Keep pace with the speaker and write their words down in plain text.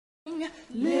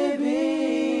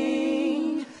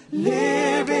living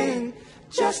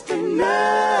just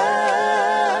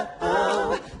enough,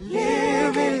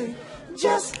 living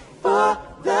just for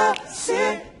the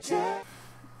city.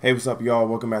 Hey, what's up, y'all?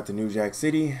 Welcome back to New Jack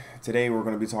City. Today we're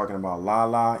going to be talking about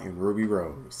LaLa and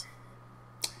Rubirose.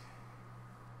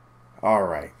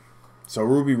 Alright, so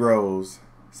Rubirose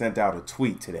sent out a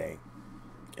tweet today,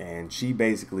 and she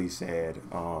basically said,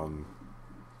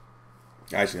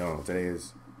 actually, no, today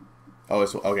is,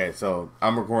 okay, so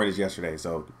I'm recording this yesterday,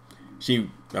 so she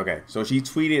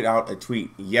tweeted out a tweet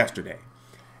yesterday,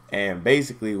 and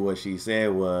basically what she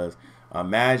said was,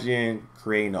 imagine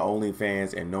creating the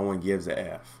Onlyfans and no one gives a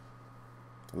F.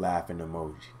 Laughing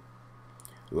emoji.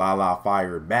 LaLa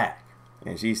fired back,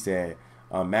 and she said,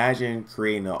 imagine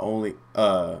creating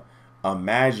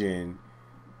imagine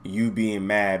you being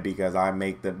mad because I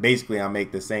make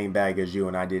the same bag as you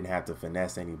and I didn't have to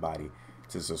finesse anybody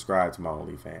to subscribe to my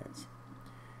OnlyFans.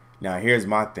 Now here's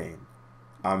my thing.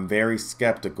 I'm very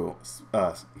skeptical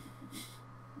of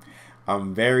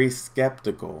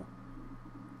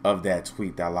that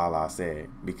tweet that LaLa said,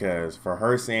 because for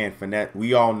her saying finesse,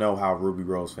 we all know how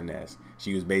Rubirose finesse.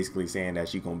 She was basically saying that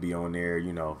she gonna be on there,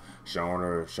 you know, showing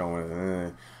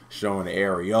the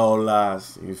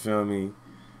areolas, you feel me,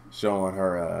 showing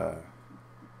her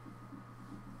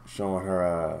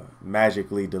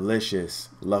magically delicious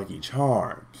Lucky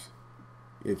Charms,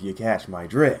 if you catch my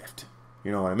drift,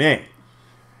 you know what I mean.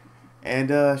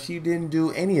 And she didn't do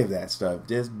any of that stuff.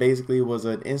 This basically was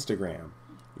an Instagram,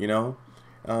 you know.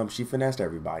 She finessed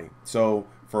everybody. So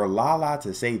for LaLa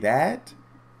to say that,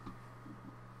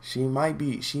 she might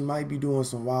be doing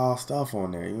some wild stuff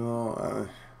on there, you know.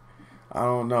 I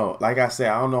don't know. Like I said,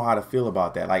 I don't know how to feel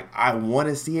about that. Like, I want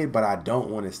to see it, but I don't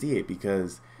want to see it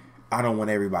because I don't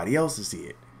want everybody else to see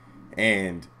it.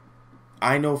 And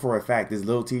I know for a fact this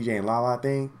Lil TJ and LaLa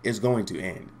thing is going to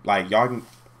end. Like, y'all can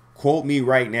quote me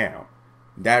right now,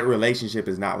 that relationship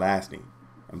is not lasting.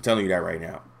 I'm telling you that right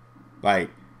now. Like,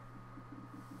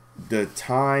 the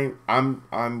time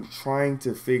I'm trying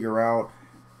to figure out,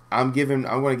 I'm going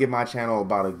to give my channel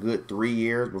about a good 3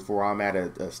 years before I'm at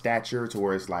a stature to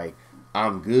where it's like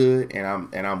I'm good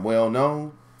and I'm well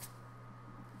known.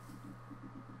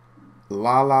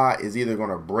 LaLa is either going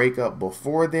to break up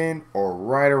before then or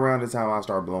right around the time I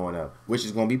start blowing up, which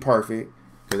is going to be perfect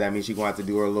because that means she's going to have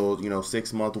to do her little, you know,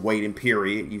 6-month waiting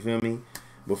period, you feel me,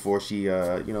 before she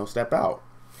you know, step out.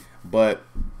 But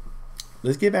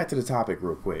let's get back to the topic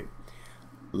real quick.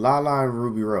 LaLa and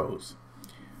Rubirose.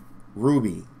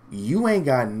 Ruby, you ain't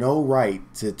got no right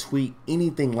to tweet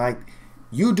anything like.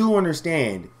 You do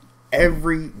understand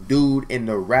every dude in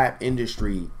the rap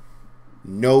industry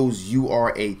knows you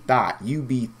are a thought. You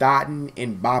be thoughtin'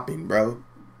 and bopping, bro.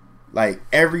 Like,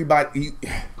 everybody,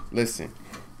 listen,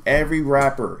 every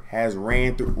rapper has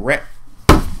ran through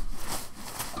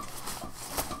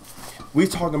we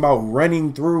talking about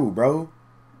running through, bro.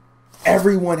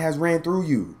 Everyone has ran through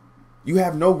you. You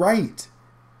have no right.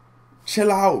 Chill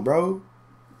out, bro.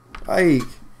 Like,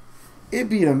 it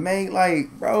be the main,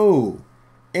 like, bro,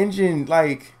 engine,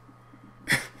 like,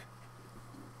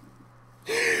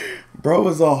 bro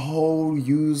is a whole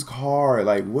used car.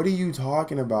 Like, what are you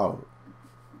talking about?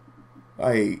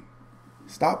 Like,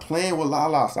 stop playing with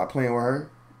LaLa. Stop playing with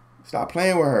her. Stop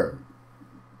playing with her.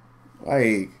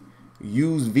 Like,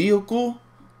 used vehicle.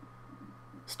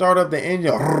 Start up the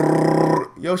engine.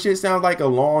 Yo, shit sounds like a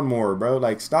lawnmower, bro.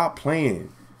 Like, stop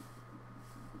playing.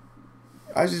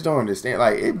 I just don't understand.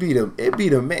 Like, it'd be the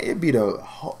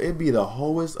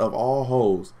hoest of all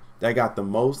hoes that got the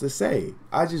most to say.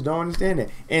 I just don't understand that.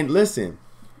 And listen,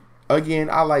 again,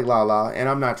 I like LaLa, and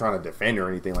I'm not trying to defend her or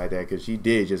anything like that because she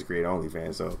did just create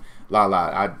OnlyFans. So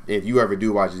LaLa, if you ever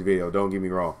do watch this video, don't get me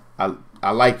wrong. I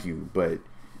like you, but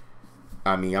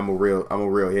I mean, I'm a real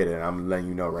hitter, and I'm letting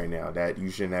you know right now that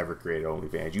you should never create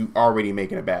OnlyFans. You already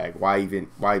making a bag. Why do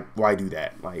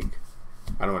that? Like,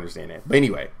 I don't understand that. But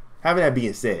anyway, having that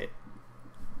being said,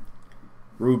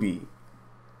 Ruby,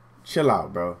 chill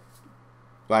out, bro.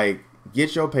 Like,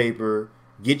 get your paper,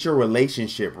 get your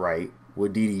relationship right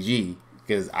with DDG,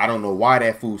 because I don't know why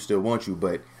that fool still wants you,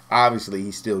 but obviously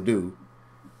he still do.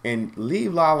 And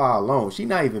leave LaLa alone. She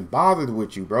not even bothered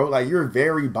with you, bro. Like, you're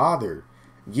very bothered.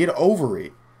 Get over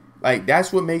it. Like,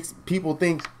 that's what makes people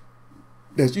think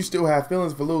that you still have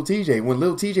feelings for Lil TJ when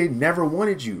Lil TJ never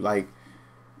wanted you. Like,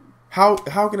 how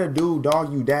can a dude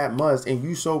dog you that much and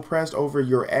you so pressed over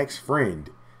your ex-friend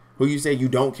who you say you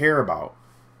don't care about?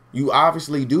 You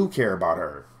obviously do care about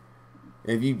her.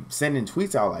 If you sending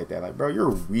tweets out like that, like, bro, you're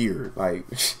weird. Like,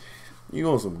 you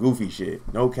on some goofy shit.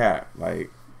 No cap.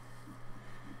 Like,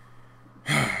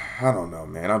 I don't know,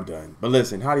 man. I'm done. But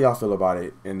listen, how do y'all feel about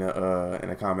it in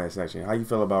the comment section? How you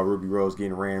feel about Rubirose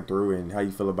getting ran through, and how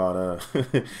you feel about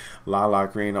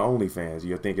LaLa creating the OnlyFans?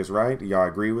 You think it's right? Do y'all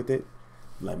agree with it?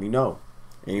 Let me know.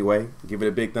 Anyway, give it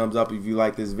a big thumbs up if you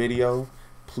like this video.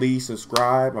 Please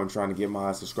subscribe. I'm trying to get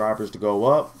my subscribers to go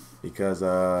up because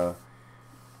I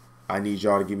need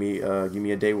y'all to give me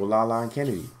a date with LaLa and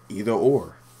Kennedy. Either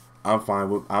or. I'm fine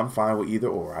with either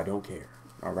or. I don't care.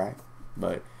 All right.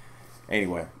 But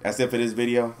anyway, that's it for this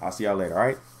video. I'll see y'all later.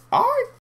 All right.